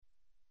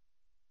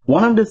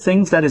One of the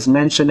things that is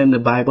mentioned in the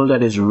Bible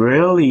that is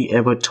rarely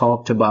ever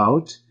talked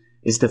about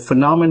is the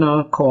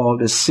phenomena called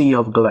the sea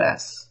of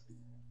glass.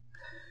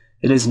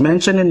 It is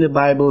mentioned in the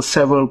Bible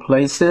several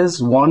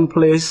places, one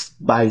place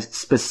by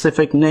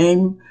specific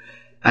name,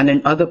 and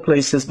in other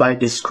places by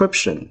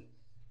description.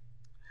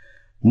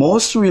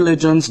 Most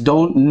religions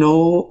don't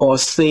know or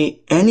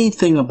say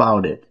anything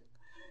about it,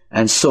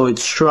 and so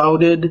it's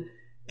shrouded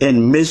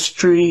in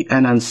mystery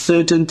and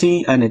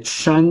uncertainty, and it's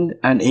shunned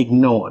and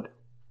ignored.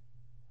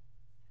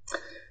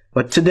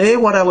 But today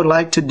what I would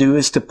like to do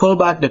is to pull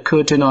back the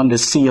curtain on the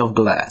sea of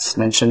glass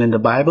mentioned in the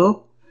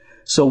Bible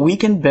so we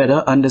can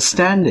better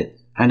understand it.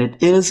 And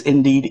it is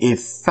indeed a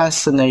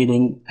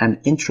fascinating and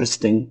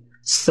interesting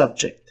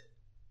subject.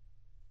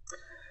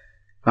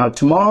 Now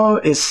tomorrow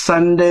is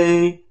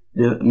Sunday,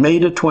 May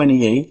the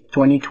 28th,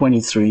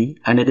 2023,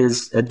 and it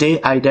is a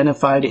day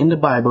identified in the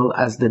Bible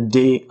as the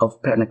Day of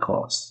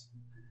Pentecost.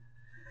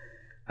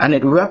 And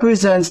it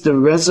represents the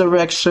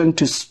resurrection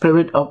to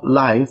spirit of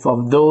life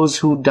of those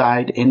who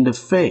died in the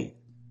faith.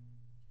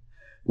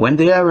 When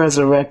they are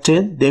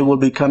resurrected, they will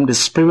become the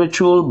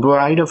spiritual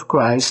bride of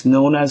Christ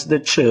known as the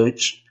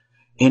church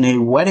in a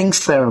wedding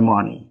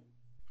ceremony.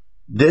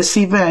 This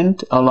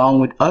event,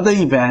 along with other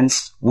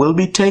events, will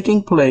be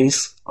taking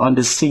place on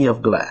the Sea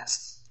of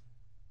Glass.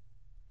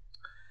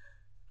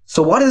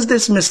 So what is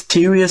this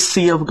mysterious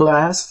Sea of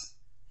Glass?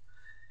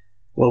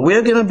 Well,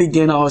 we're going to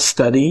begin our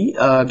study,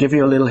 give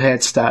you a little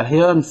head start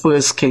here in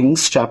 1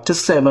 Kings chapter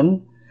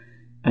 7.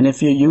 And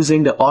if you're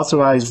using the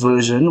authorized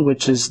version,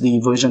 which is the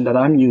version that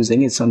I'm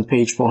using, it's on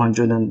page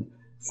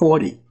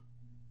 440.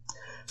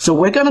 So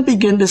we're going to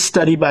begin this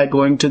study by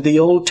going to the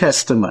Old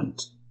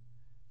Testament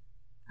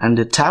and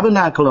the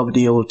tabernacle of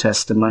the Old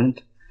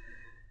Testament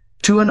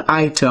to an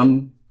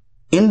item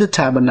in the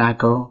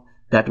tabernacle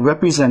that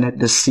represented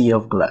the Sea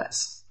of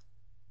Glass.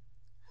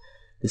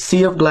 The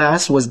Sea of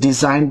Glass was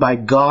designed by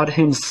God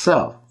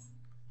himself,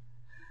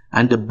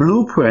 and the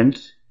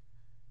blueprint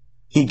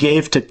he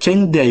gave to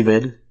King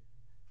David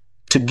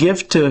to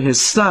give to his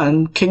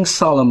son, King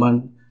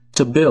Solomon,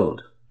 to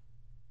build.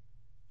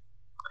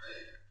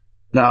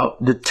 Now,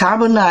 the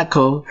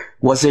tabernacle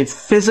was a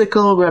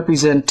physical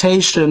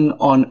representation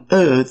on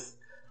earth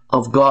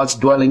of God's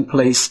dwelling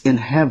place in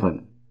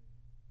heaven.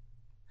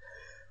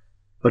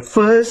 But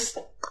first,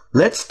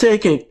 let's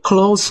take a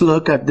close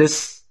look at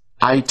this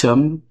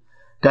item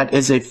that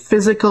is a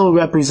physical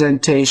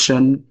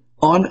representation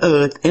on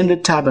earth in the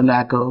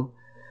tabernacle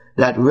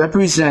that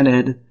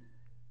represented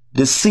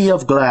the Sea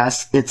of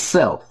Glass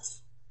itself.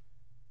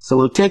 So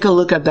we'll take a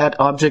look at that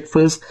object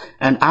first,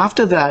 and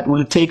after that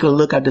we'll take a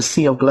look at the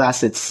Sea of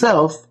Glass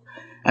itself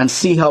and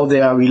see how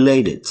they are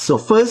related. So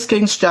 1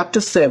 Kings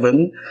chapter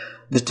 7,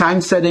 the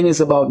time setting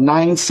is about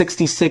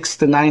 966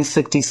 to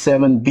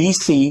 967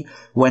 BC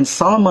when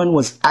Solomon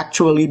was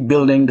actually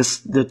building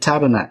the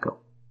tabernacle.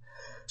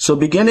 So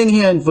beginning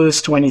here in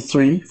verse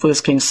 23, 1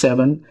 Kings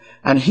 7,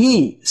 and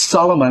he,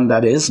 Solomon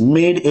that is,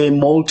 made a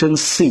molten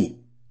sea.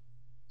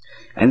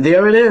 And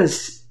there it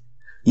is,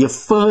 your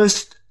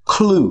first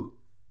clue,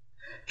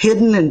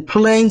 hidden in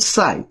plain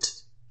sight,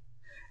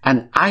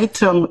 an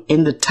item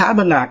in the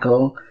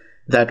tabernacle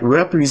that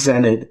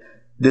represented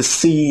the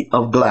Sea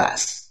of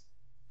Glass.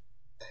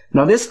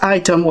 Now this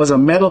item was a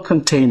metal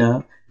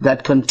container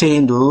that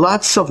contained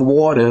lots of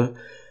water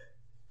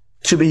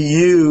to be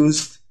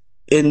used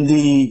in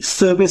the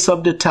service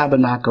of the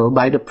tabernacle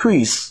by the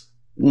priests,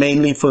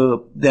 mainly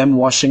for them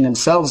washing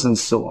themselves and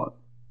so on.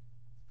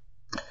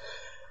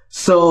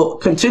 So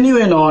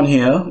continuing on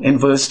here in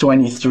verse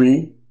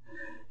 23,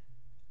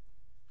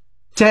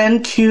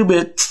 10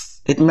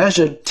 cubits, it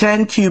measured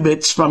 10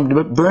 cubits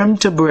from brim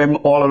to brim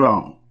all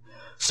around.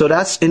 So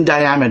that's in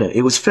diameter.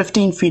 It was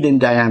 15 feet in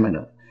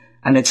diameter.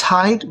 And its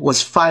height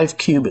was 5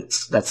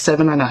 cubits. That's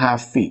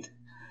 7.5 feet.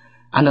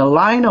 And a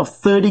line of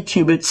 30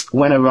 cubits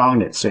went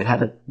around it. So it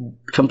had a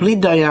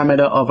complete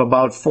diameter of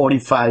about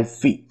 45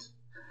 feet.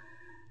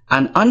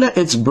 And under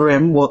its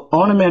brim were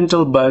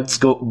ornamental buds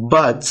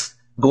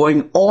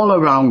going all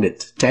around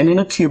it. 10 in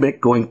a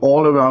cubit going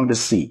all around the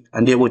sea.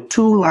 And there were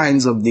 2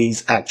 lines of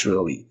these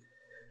actually.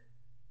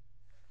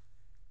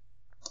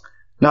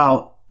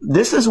 Now,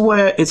 this is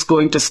where it's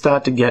going to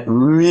start to get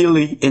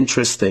really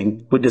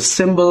interesting with the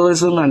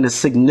symbolism and the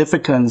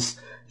significance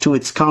to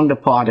its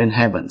counterpart in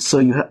heaven. So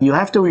you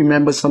have to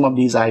remember some of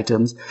these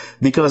items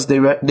because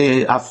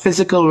they are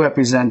physical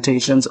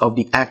representations of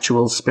the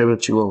actual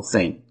spiritual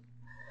thing.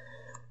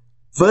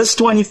 Verse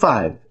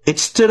 25, it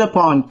stood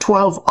upon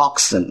 12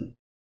 oxen,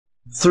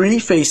 3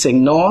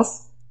 facing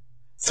north,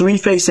 3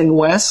 facing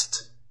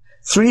west,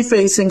 3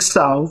 facing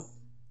south,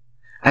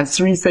 and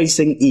 3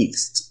 facing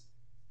east.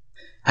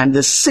 And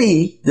the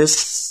sea,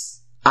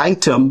 this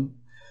item,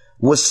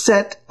 was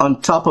set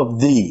on top of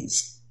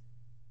these.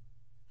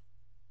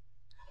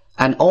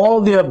 And all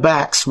their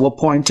backs were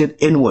pointed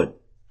inward.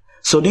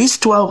 So these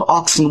 12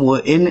 oxen were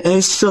in a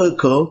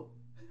circle,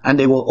 and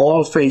they were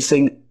all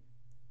facing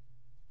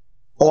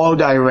all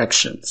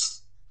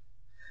directions.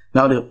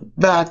 Now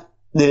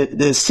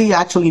the sea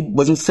actually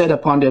wasn't set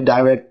upon their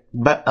direct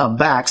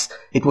backs.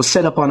 It was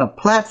set upon a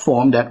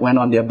platform that went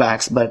on their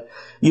backs, but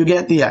you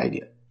get the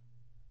idea.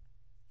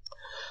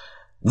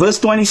 Verse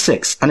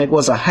 26, and it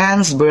was a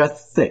hand's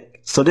breadth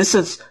thick. So this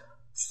is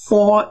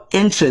 4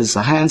 inches,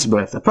 a hand's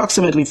breadth,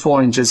 approximately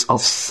 4 inches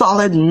of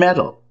solid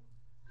metal.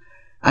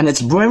 And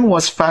its brim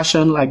was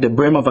fashioned like the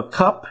brim of a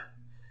cup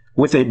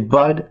with a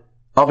bud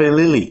of a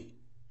lily.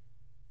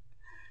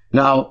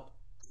 Now,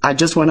 I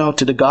just went out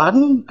to the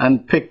garden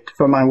and picked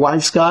from my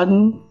wife's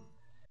garden.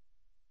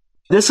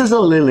 This is a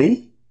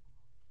lily,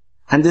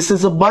 and this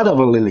is a bud of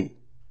a lily.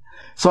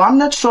 So I'm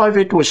not sure if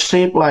it was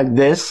shaped like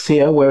this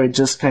here, where it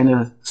just kind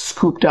of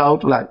scooped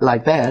out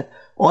like that,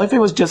 or if it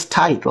was just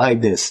tight like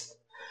this.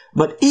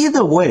 But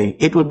either way,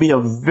 it would be a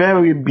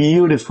very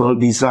beautiful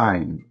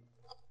design,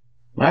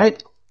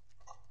 right?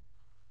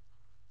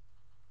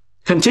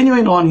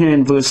 Continuing on here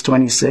in verse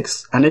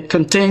 26, and it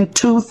contained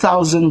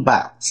 2,000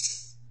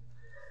 baths.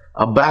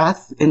 A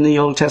bath in the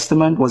Old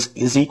Testament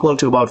is equal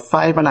to about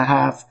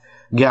 5.5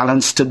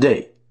 gallons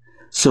today.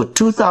 So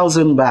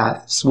 2,000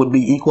 baths would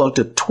be equal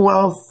to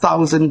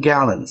 12,000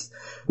 gallons,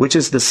 which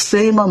is the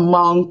same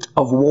amount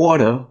of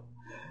water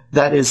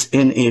that is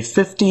in a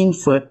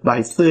 15-foot by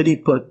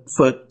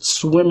 30-foot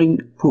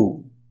swimming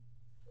pool.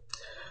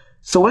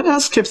 So we're going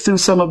to skip through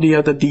some of the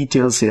other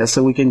details here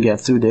so we can get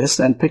through this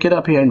and pick it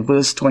up here in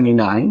verse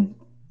 29.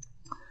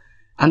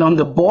 And on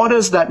the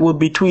borders that were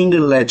between the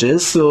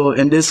ledges, so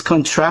in this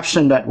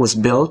contraption that was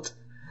built,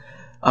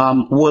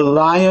 were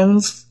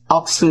lions,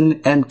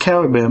 oxen, and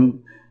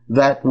cherubim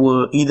that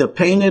were either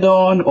painted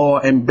on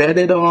or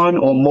embedded on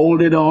or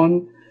molded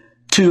on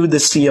to the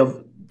sea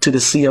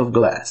of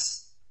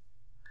glass,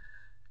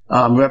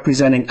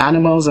 representing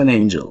animals and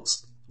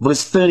angels.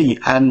 Verse 30,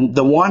 and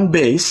the one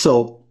base,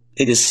 so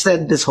it is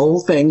set, this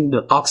whole thing,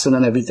 the oxen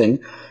and everything,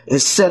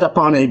 is set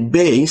upon a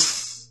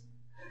base,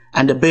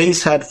 and the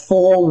base had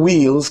 4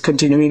 wheels,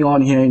 continuing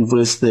on here in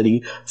verse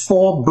 30,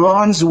 4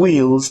 bronze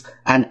wheels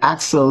and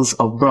axles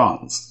of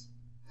bronze.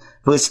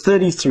 Verse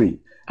 33,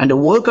 and the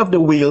work of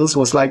the wheels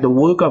was like the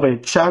work of a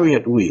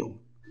chariot wheel.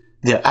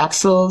 Their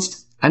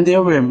axles and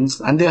their rims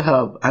and their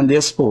hub and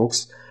their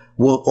spokes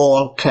were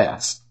all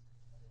cast.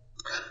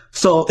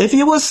 So if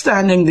you were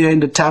standing there in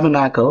the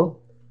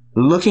tabernacle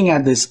looking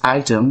at this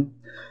item,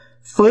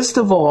 first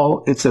of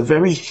all, it's a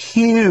very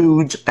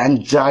huge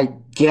and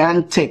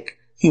gigantic,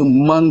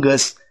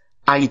 humongous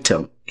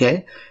item.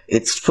 Okay,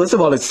 first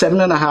of all, it's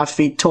 7.5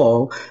 feet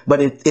tall,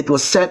 but it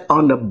was set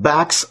on the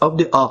backs of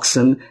the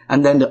oxen,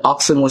 and then the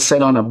oxen was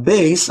set on a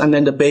base, and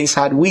then the base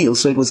had wheels,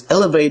 so it was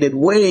elevated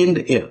way in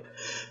the air.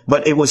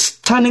 But it was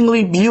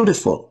stunningly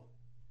beautiful.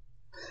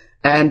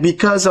 And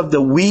because of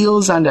the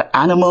wheels and the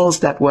animals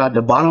that were at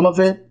the bottom of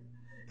it,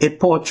 it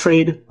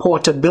portrayed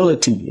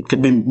portability. It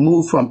could be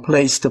moved from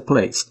place to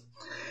place.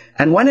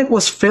 And when it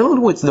was filled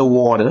with the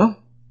water,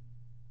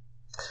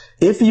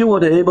 if you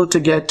were able to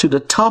get to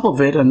the top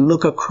of it and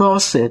look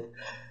across it,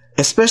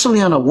 especially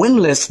on a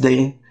windless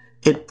day,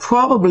 it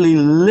probably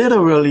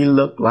literally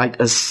looked like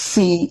a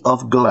sea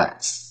of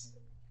glass.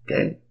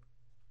 Okay?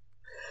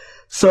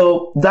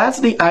 So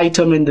that's the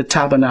item in the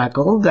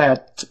tabernacle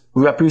that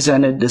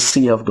represented the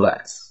sea of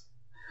glass.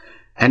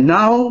 And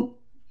now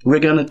we're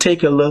going to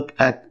take a look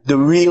at the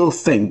real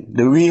thing,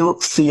 the real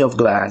sea of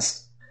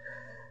glass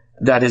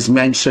that is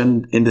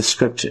mentioned in the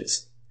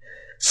scriptures.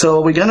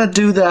 So we're going to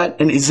do that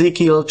in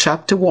Ezekiel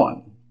chapter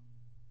 1.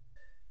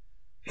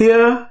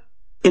 Here,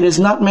 it is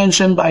not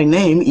mentioned by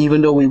name,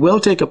 even though we will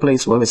take a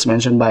place where it's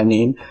mentioned by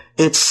name.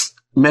 It's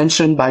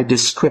mentioned by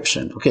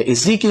description. Okay,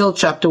 Ezekiel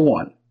chapter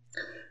 1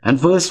 and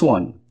verse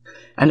 1.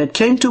 And it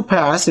came to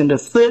pass in the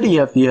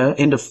 30th year,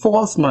 in the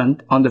 4th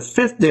month, on the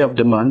 5th day of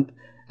the month,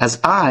 as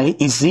I,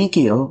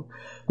 Ezekiel,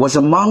 was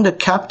among the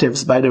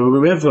captives by the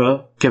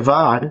river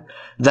Kevad,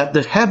 that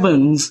the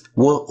heavens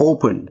were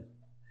opened.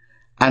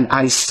 And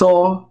I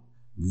saw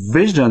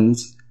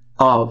visions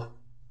of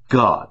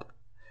God.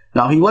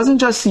 Now, he wasn't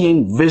just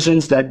seeing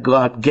visions that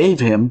God gave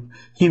him.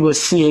 He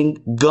was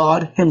seeing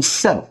God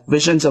himself,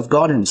 visions of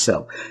God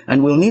himself.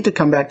 And we'll need to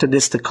come back to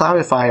this to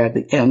clarify at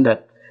the end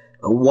that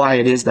why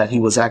it is that he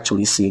was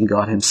actually seeing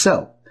God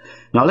himself.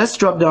 Now, let's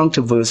drop down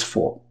to verse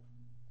 4.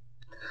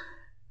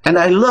 And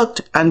I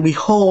looked, and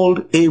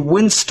behold, a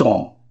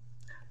windstorm.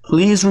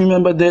 Please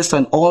remember this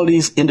and all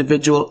these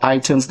individual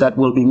items that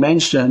will be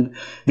mentioned,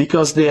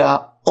 because they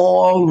are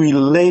all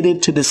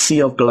related to the sea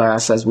of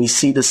glass, as we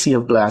see the sea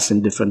of glass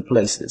in different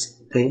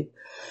places. Okay?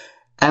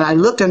 And I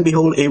looked, and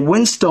behold, a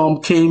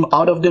windstorm came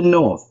out of the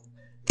north,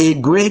 a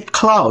great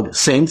cloud,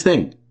 same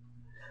thing,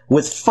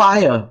 with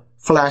fire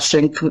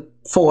flashing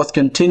forth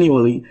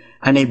continually,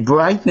 and a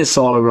brightness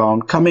all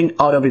around coming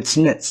out of its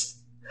midst,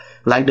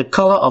 like the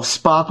color of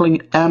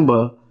sparkling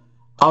amber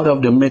out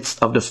of the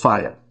midst of the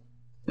fire.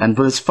 And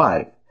verse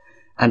 5,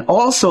 and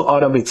also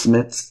out of its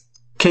midst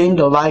came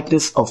the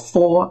likeness of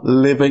 4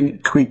 living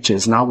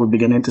creatures. Now we're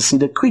beginning to see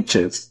the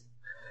creatures.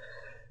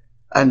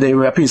 And they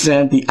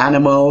represent the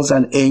animals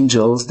and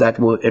angels that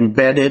were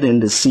embedded in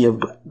the sea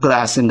of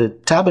glass in the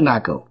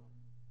tabernacle.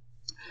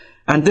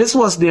 And this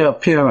was their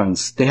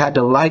appearance. They had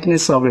the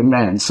likeness of a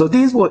man. So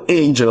these were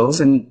angels,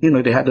 and,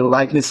 they had the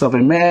likeness of a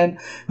man,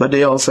 but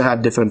they also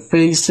had different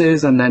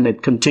faces, and then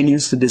it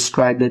continues to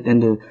describe it in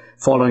the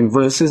following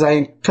verses. I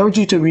encourage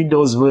you to read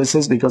those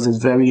verses because it's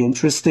very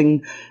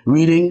interesting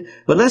reading.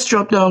 But let's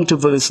drop down to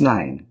verse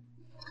 9.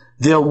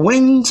 Their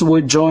wings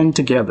were joined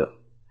together.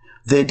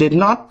 They did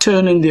not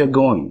turn in their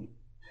going.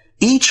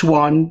 Each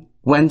one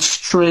went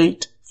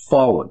straight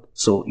forward.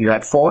 So you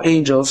had 4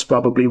 angels,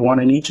 probably one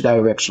in each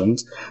direction.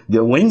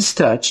 Their wings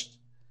touched,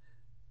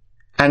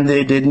 and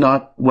they did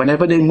not,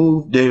 whenever they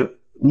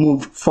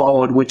moved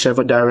forward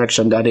whichever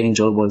direction that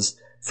angel was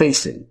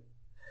facing.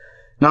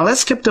 Now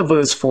let's skip to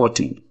verse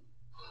 14.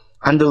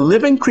 And the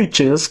living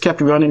creatures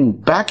kept running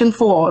back and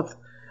forth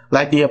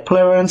like the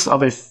appearance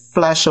of a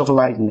flash of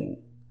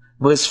lightning.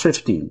 Verse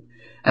 15.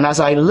 And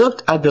as I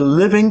looked at the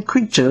living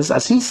creatures,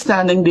 as he's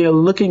standing there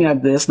looking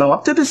at this, now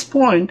up to this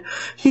point,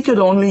 he could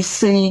only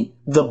see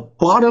the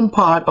bottom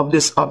part of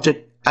this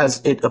object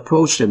as it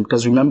approached him.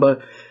 Because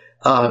remember,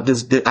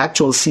 the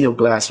actual sea of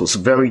glass was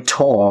very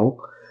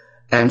tall.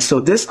 And so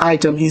this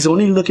item, he's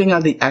only looking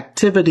at the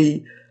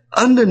activity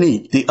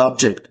underneath the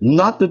object,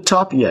 not the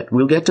top yet.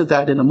 We'll get to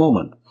that in a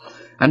moment.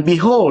 And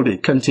behold,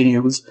 it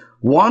continues,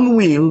 one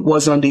wheel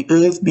was on the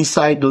earth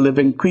beside the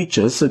living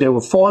creatures. So there were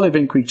 4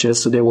 living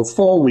creatures. So there were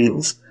 4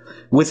 wheels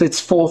with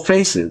its 4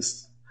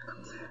 faces.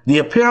 The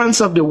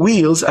appearance of the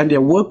wheels and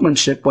their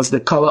workmanship was the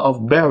color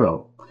of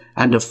beryl.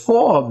 And the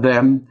 4 of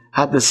them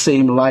had the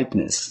same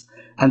likeness.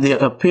 And their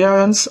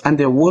appearance and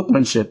their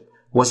workmanship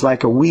was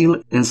like a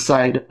wheel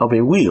inside of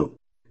a wheel.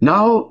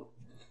 Now,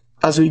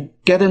 as we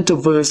get into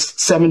verse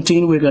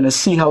 17, we're going to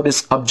see how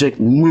this object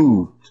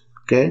moved.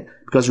 Okay?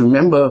 Because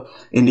remember,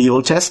 in the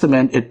Old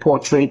Testament, it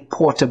portrayed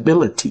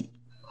portability.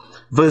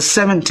 Verse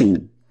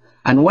 17,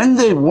 and when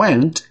they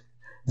went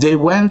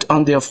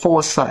on their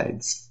 4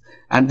 sides,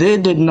 and they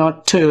did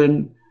not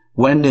turn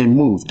when they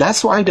moved.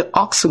 That's why the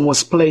oxen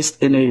was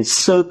placed in a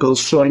circle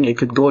showing it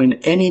could go in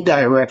any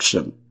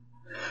direction.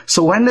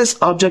 So when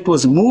this object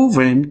was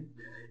moving,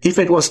 if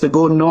it was to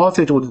go north,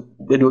 it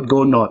would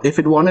go north. If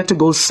it wanted to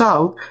go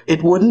south,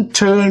 it wouldn't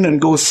turn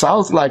and go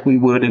south like we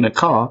would in a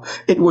car.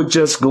 It would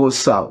just go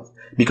south.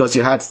 Because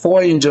you had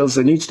 4 angels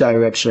in each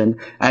direction,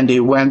 and they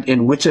went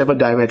in whichever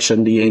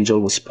direction the angel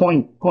was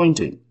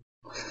pointing.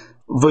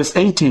 Verse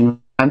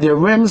 18, and their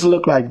rims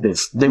looked like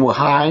this. They were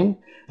high,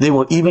 they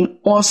were even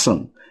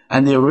awesome,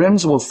 and their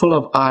rims were full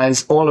of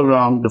eyes all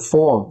around the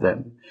 4 of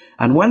them.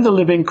 And when the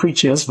living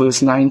creatures,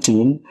 verse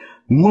 19,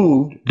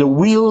 moved, the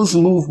wheels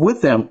moved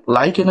with them,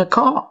 like in a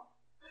car.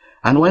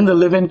 And when the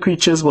living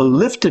creatures were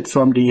lifted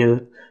from the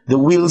earth, the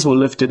wheels were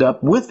lifted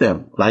up with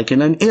them, like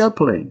in an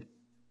airplane.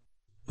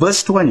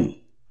 Verse 20,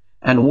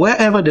 and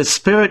wherever the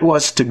Spirit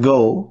was to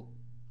go,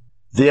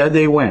 there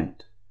they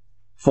went.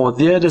 For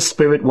there the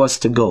Spirit was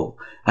to go,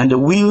 and the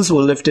wheels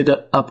were lifted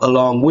up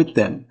along with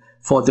them.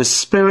 For the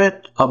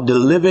Spirit of the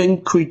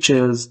living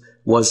creatures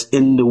was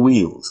in the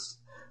wheels.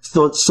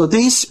 So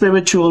these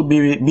spiritual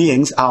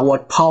beings are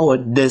what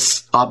powered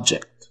this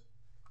object.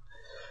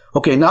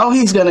 Okay, now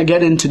he's going to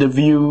get into the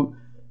view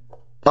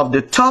of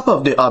the top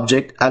of the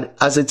object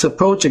as it's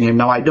approaching him.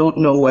 Now, I don't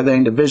know whether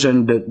in the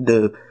vision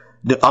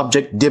the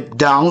object dipped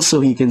down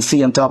so he can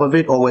see on top of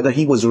it, or whether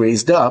he was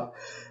raised up.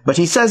 But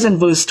he says in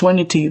verse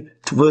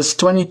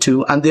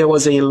 22, and there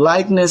was a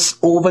likeness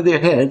over their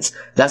heads,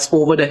 that's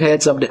over the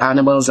heads of the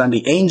animals and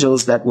the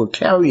angels that were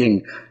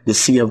carrying the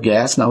sea of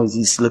gas. Now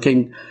he's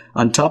looking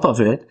on top of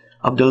it,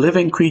 of the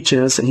living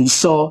creatures, and he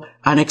saw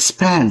an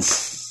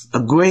expanse,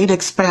 a great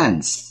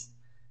expanse,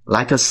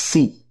 like a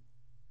sea.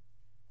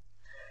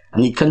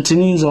 And he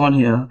continues on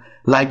here,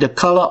 like the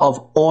color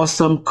of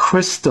awesome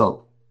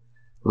crystal,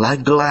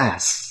 like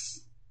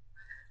glass,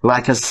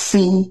 like a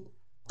sea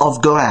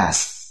of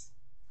glass,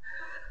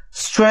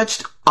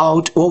 stretched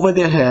out over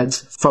their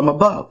heads from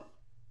above.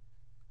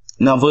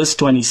 Now verse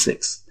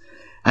 26.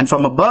 And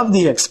from above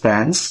the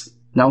expanse,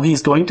 now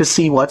he's going to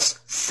see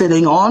what's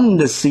sitting on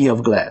the sea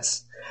of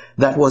glass.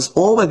 That was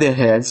over their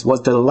heads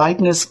was the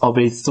likeness of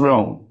a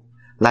throne,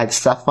 like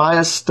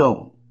sapphire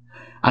stone.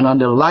 And on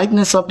the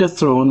likeness of the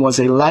throne was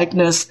a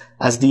likeness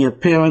as the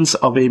appearance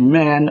of a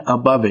man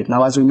above it.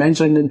 Now, as he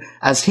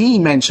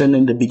mentioned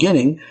in the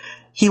beginning,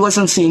 he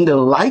wasn't seeing the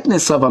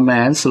likeness of a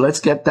man, so let's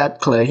get that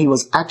clear. He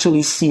was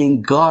actually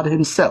seeing God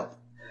himself.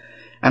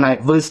 And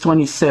verse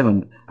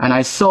 27, and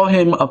I saw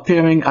him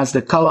appearing as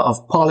the color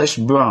of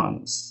polished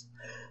bronze,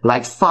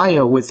 like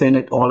fire within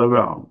it all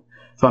around,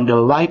 from the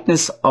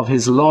likeness of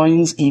his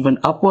loins even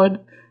upward,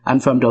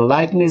 and from the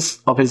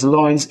likeness of his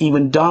loins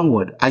even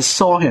downward. I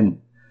saw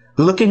him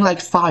looking like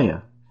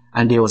fire,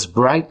 and there was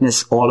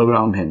brightness all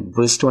around him.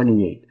 Verse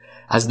 28,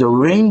 as the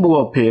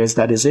rainbow appears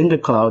that is in the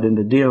cloud in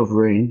the day of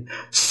rain,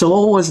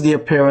 so was the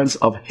appearance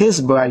of his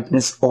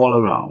brightness all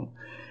around.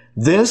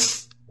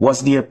 This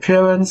was the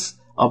appearance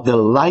of the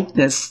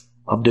likeness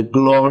of the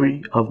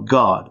glory of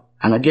God.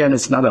 And again,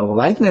 it's not a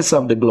likeness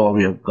of the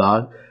glory of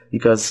God,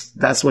 because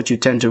that's what you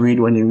tend to read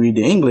when you read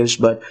the English,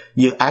 but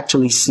you're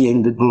actually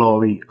seeing the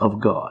glory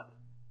of God.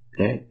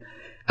 Okay?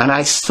 And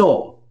I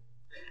saw,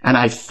 and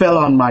I fell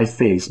on my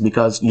face,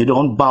 because you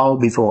don't bow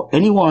before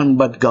anyone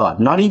but God,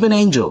 not even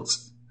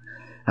angels.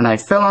 And I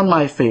fell on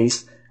my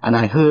face, and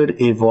I heard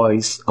a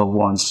voice of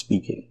one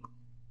speaking.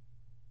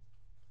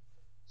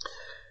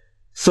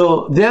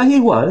 So there he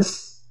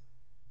was,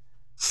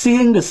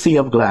 seeing the sea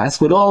of glass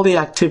with all the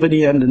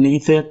activity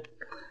underneath it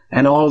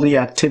and all the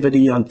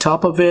activity on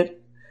top of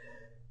it.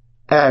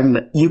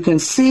 And you can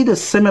see the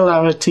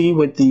similarity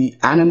with the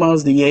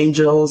animals, the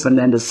angels, and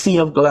then the sea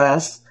of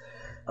glass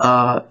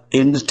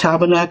in the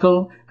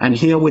tabernacle. And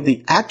here with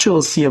the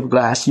actual sea of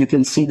glass, you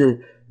can see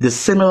the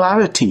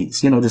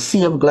similarities. The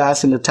sea of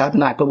glass in the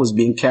tabernacle was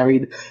being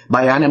carried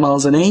by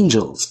animals and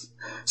angels.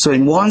 So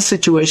in one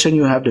situation,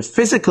 you have the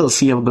physical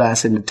sea of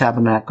glass in the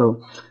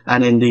tabernacle,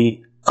 and in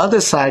the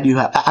other side, you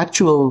have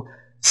actual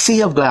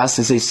sea of glass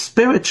is a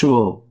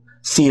spiritual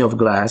sea of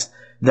glass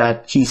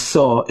that he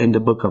saw in the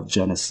book of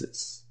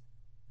Genesis.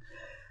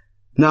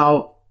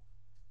 Now,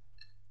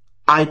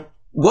 I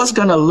was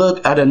going to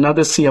look at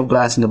another sea of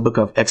glass in the book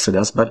of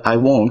Exodus, but I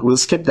won't. We'll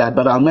skip that,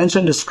 but I'll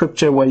mention the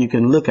scripture where you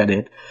can look at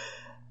it.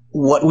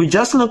 What we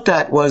just looked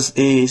at was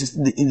the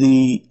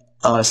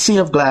sea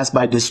of glass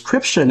by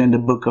description in the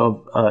book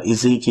of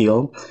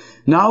Ezekiel.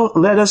 Now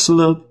let us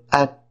look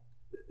at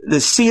the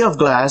sea of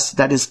glass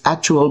that is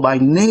actual by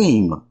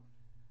name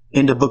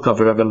in the book of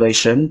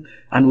Revelation,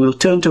 and we'll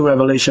turn to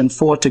Revelation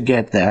 4 to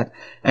get that.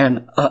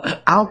 And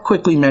I'll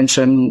quickly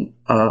mention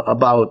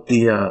about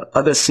the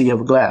other sea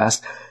of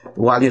glass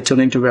while you're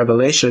turning to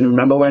Revelation.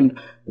 Remember when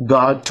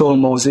God told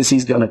Moses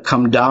he's going to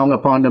come down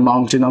upon the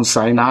mountain of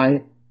Sinai?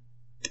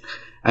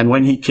 And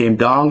when he came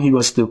down, he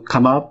was to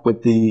come up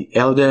with the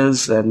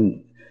elders,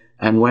 and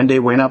when they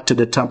went up to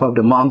the top of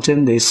the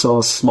mountain, they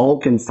saw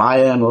smoke and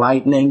fire and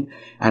lightning,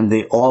 and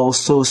they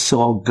also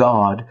saw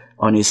God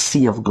on a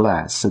sea of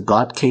glass. So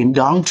God came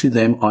down to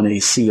them on a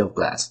sea of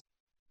glass.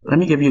 Let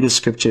me give you the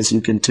scriptures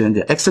you can turn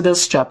to.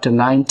 Exodus chapter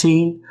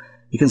 19.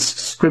 You can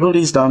scribble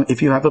these down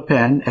if you have a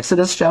pen.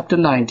 Exodus chapter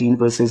 19,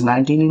 verses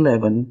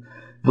 19-11,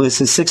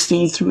 verses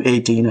 16 through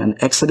 18, and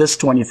Exodus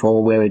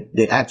 24, where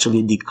they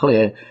actually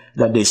declare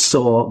that they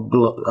saw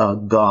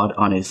God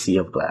on a sea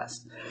of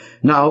glass.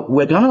 Now,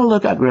 we're going to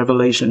look at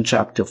Revelation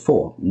chapter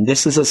 4.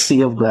 This is a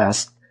sea of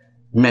glass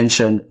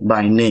mentioned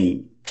by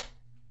name.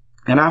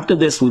 And after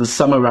this, we'll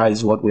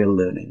summarize what we're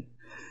learning.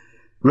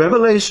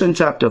 Revelation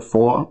chapter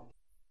 4,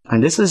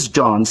 and this is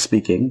John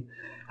speaking,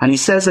 and he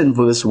says in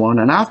verse 1,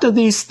 "And after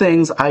these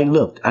things I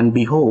looked, and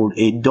behold,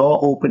 a door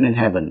opened in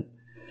heaven.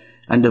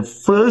 And the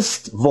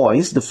first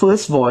voice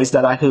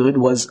that I heard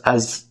was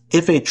as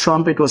if a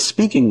trumpet was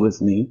speaking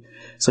with me."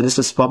 So this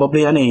is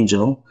probably an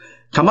angel.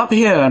 "Come up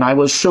here, and I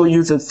will show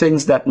you the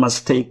things that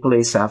must take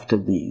place after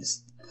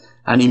these."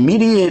 And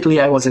immediately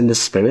I was in the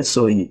spirit,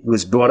 so he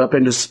was brought up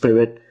in the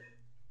spirit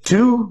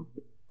to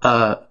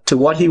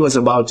what he was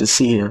about to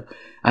see here.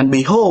 "And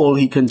behold,"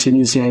 he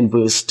continues here in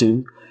verse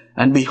 2,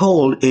 "and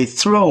behold, a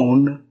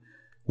throne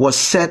was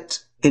set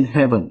in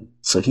heaven."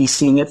 So he's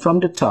seeing it from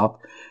the top,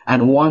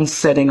 and one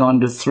sitting on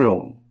the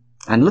throne.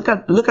 And look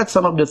at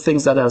some of the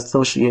things that are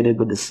associated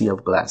with the sea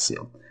of glass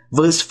here.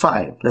 Verse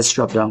 5, let's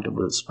drop down to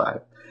verse 5.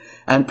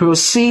 "And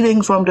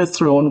proceeding from the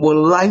throne were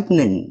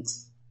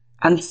lightnings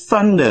and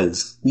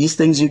thunders." These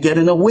things you get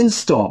in a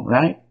windstorm,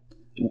 right?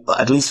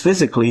 At least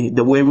physically,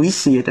 the way we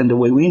see it and the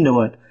way we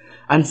know it.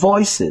 "And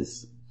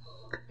voices.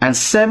 And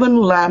 7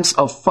 lamps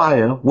of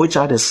fire, which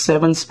are the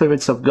 7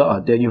 spirits of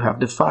God," there you have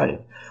the fire,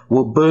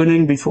 "were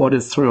burning before the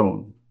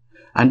throne.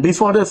 And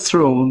before the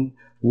throne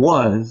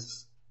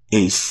was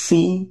a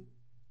sea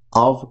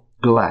of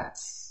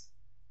glass,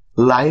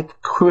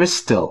 like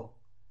crystal.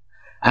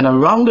 And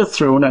around the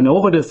throne and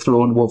over the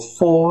throne were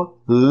 4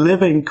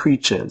 living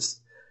creatures,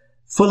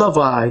 full of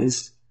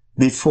eyes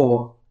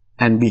before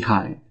and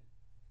behind."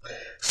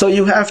 So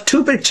you have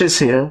 2 pictures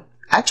here.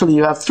 Actually,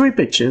 you have 3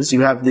 pictures.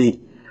 You have the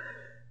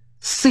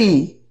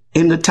sea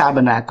in the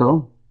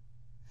tabernacle.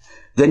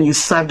 Then you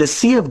have the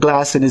sea of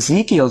glass in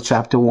Ezekiel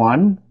chapter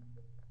 1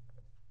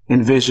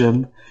 in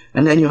vision.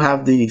 And then you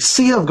have the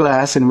sea of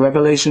glass in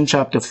Revelation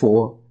chapter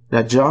 4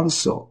 that John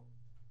saw.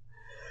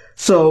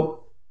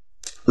 So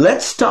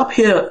let's stop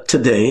here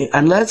today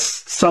and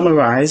let's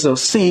summarize or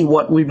see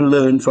what we've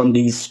learned from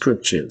these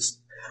scriptures,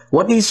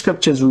 what these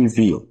scriptures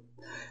reveal.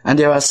 And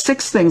there are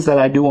 6 things that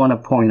I do want to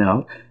point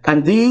out,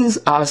 and these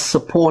are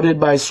supported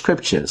by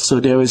scriptures, so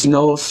there is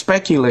no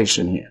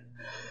speculation here.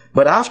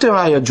 But after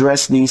I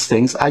address these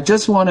things, I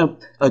just want to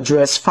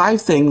address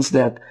 5 things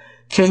that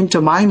came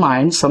to my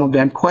mind, some of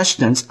them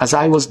questions, as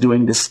I was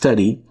doing this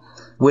study,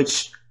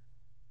 which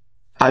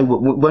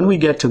when we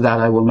get to that,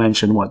 I will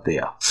mention what they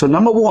are. So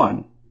number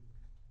 1,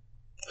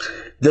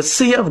 the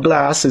sea of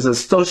glass is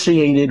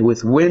associated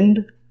with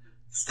wind,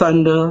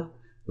 thunder,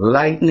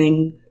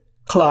 lightning,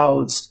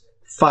 clouds,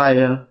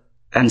 fire,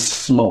 and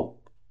smoke.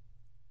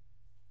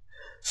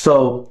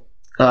 So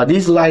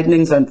these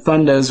lightnings and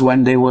thunders,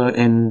 when they were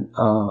in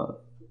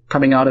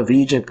coming out of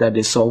Egypt that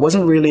they saw,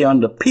 wasn't really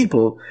on the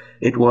people,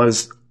 it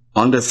was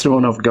on the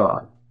throne of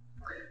God.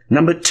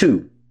 Number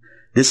 2,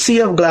 the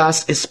sea of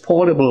glass is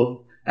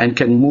portable and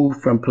can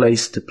move from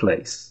place to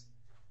place.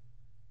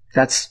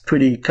 That's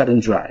pretty cut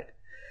and dried.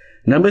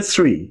 Number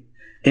 3,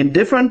 in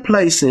different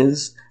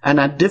places and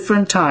at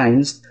different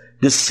times,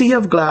 the sea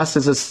of glass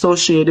is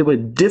associated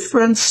with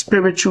different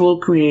spiritual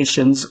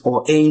creations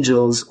or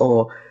angels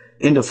or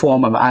in the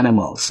form of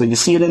animals. So you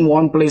see it in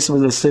one place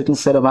with a certain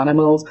set of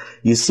animals.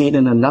 You see it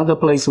in another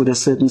place with a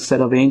certain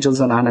set of angels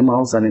and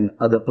animals, and in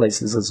other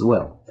places as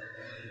well.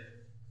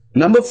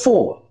 Number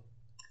 4,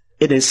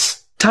 it is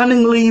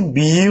stunningly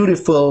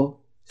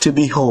beautiful to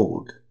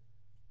behold.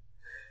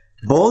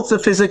 Both the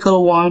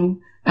physical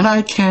one, and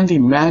I can't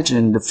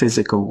imagine the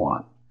physical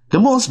one. The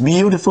most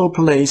beautiful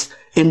place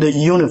in the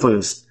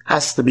universe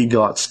has to be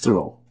God's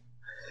throne.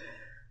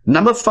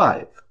 Number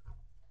 5,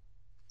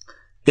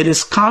 it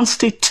is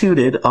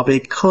constituted of a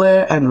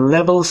clear and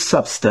level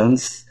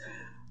substance,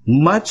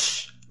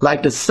 much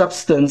like the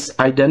substance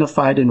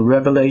identified in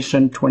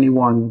Revelation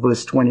 21,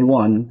 verse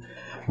 21,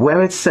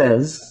 where it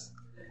says,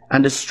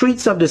 "And the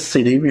streets of the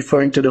city,"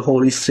 referring to the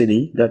holy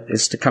city that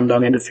is to come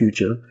down in the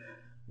future,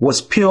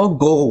 "was pure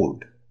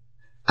gold,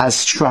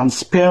 as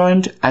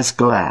transparent as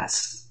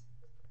glass."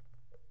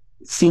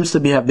 It seems to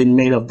have been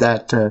made of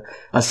that,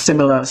 a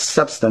similar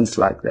substance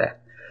like that.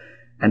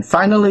 And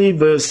finally,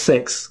 verse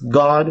 6,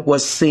 God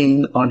was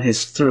seen on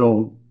his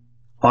throne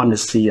on the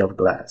sea of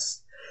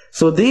glass.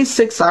 So these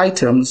 6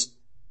 items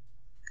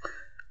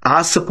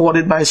are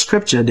supported by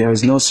scripture. There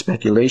is no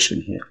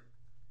speculation here.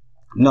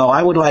 Now,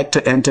 I would like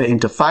to enter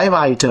into 5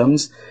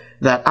 items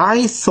that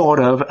I thought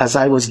of as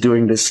I was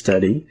doing this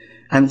study,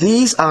 and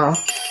these are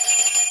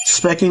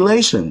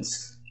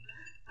speculations.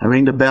 I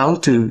ring the bell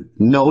to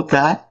note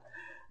that,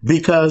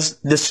 because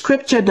the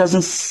scripture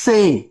doesn't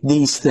say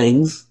these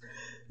things,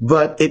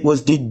 but it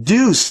was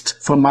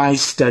deduced from my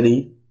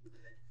study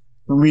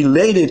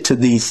related to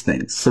these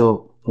things.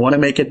 So I want to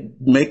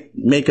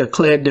make a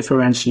clear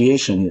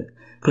differentiation here.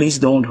 Please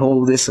don't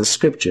hold this as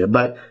scripture,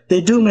 but they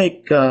do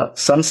make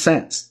some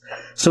sense.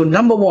 So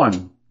number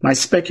 1, my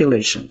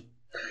speculation.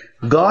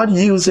 God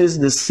uses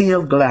the sea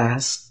of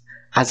glass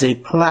as a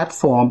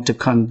platform to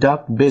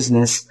conduct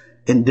business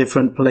in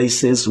different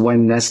places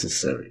when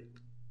necessary.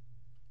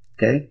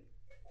 Okay?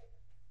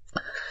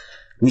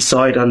 We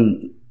saw it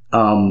on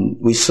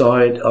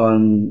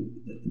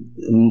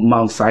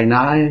Mount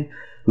Sinai.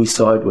 We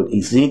saw it with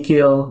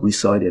Ezekiel. We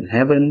saw it in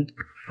heaven,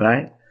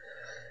 right?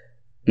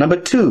 Number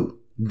 2,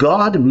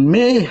 God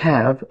may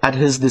have at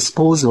his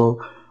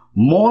disposal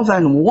more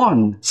than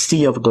one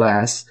sea of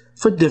glass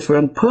for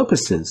different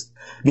purposes,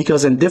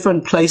 because in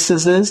different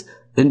places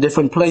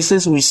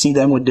we see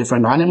them with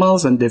different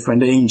animals and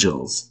different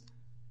angels.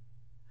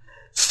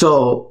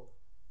 So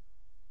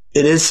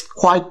it is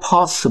quite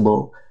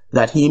possible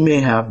that he may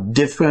have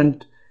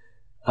different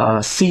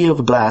sea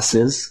of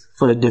glasses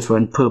for the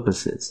different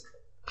purposes.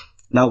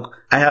 Now,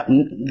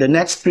 the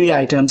next 3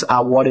 items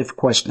are what if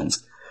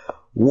questions.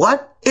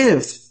 What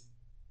if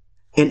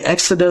in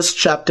Exodus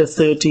chapter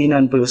 13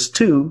 and verse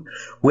 2,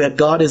 where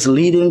God is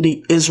leading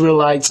the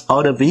Israelites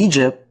out of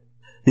Egypt,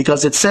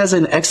 because it says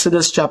in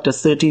Exodus chapter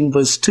 13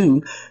 verse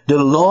 2,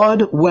 the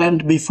Lord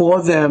went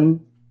before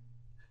them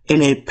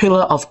in a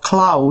pillar of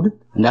cloud,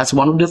 and that's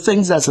one of the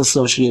things that's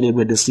associated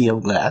with the sea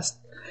of glass,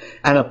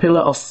 and a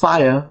pillar of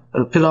fire,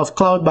 a pillar of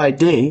cloud by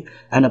day,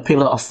 and a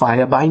pillar of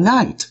fire by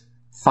night.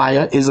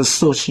 Fire is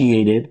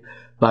associated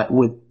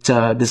with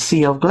the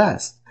sea of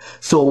glass.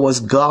 So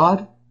was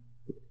God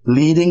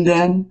leading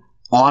them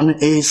on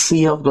a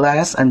sea of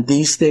glass, and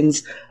these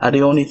things are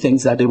the only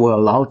things that they were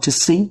allowed to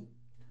see?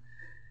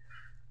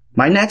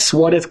 My next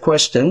what if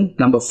question,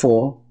 number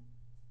 4.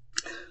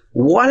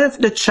 What if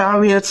the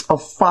chariots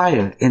of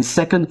fire in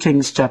 2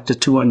 Kings chapter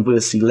 2 and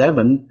verse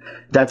 11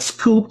 that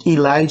scooped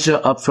Elijah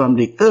up from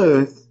the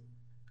earth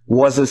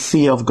was a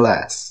sea of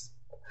glass?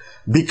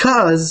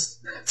 Because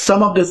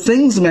some of the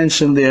things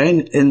mentioned there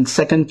in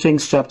 2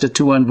 Kings chapter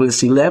 2 and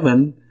verse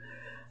 11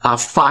 are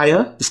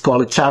fire. It's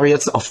called the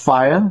chariots of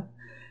fire.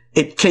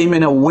 It came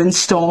in a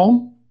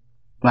windstorm,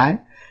 right?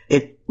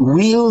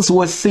 Wheels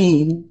were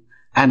seen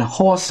and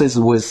horses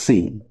were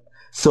seen.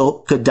 So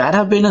could that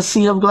have been a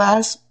sea of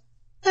glass?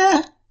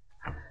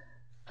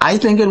 I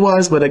think it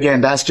was, but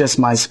again, that's just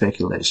my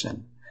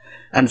speculation.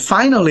 And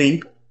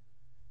finally,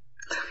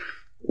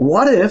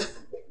 what if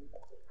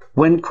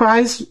when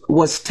Christ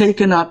was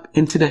taken up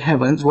into the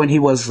heavens, when he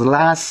was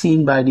last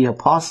seen by the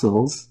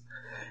apostles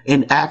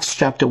in Acts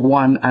chapter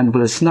 1 and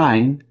verse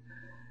 9,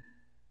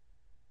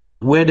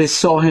 where they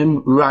saw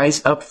him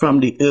rise up from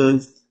the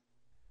earth,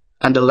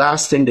 and the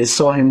last thing they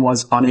saw him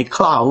was on a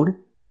cloud,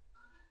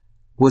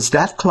 was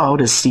that cloud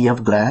a sea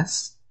of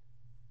glass?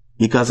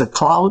 Because a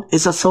cloud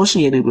is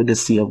associated with the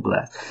sea of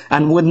glass.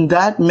 And wouldn't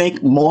that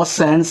make more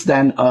sense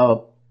than a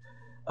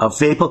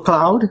vapor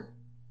cloud?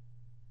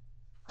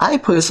 I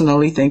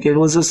personally think it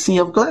was a sea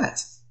of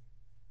glass.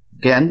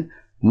 Again,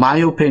 my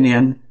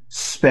opinion,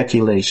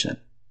 speculation.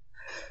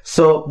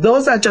 So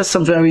those are just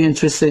some very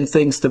interesting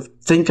things to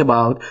think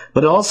about,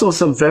 but also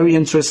some very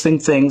interesting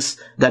things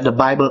that the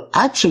Bible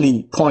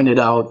actually pointed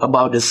out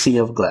about the sea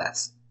of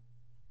glass.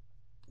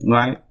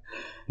 Right?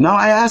 Now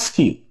I ask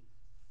you,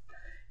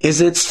 is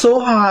it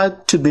so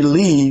hard to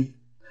believe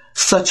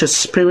such a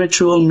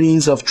spiritual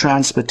means of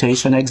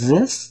transportation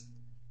exists?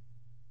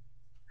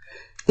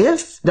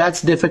 If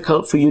that's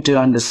difficult for you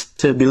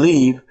to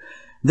believe,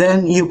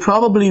 then you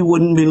probably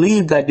wouldn't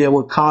believe that there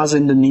were cars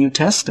in the New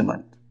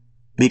Testament.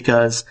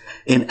 Because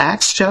in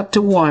Acts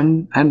chapter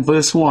 1 and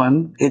verse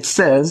 1, it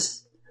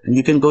says, and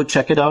you can go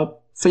check it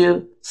out for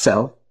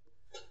yourself,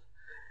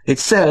 it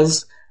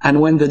says, "And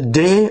when the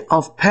day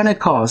of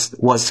Pentecost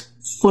was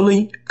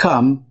fully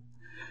come,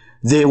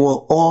 they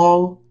were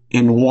all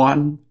in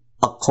one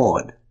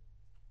accord."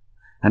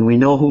 And we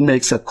know who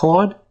makes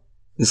accord?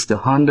 It's the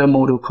Honda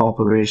Motor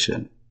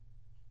Corporation.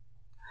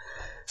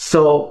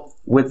 So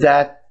with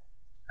that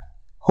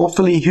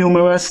hopefully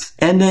humorous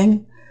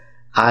ending,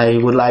 I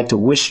would like to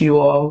wish you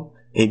all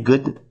a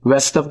good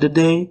rest of the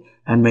day,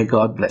 and may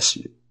God bless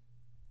you.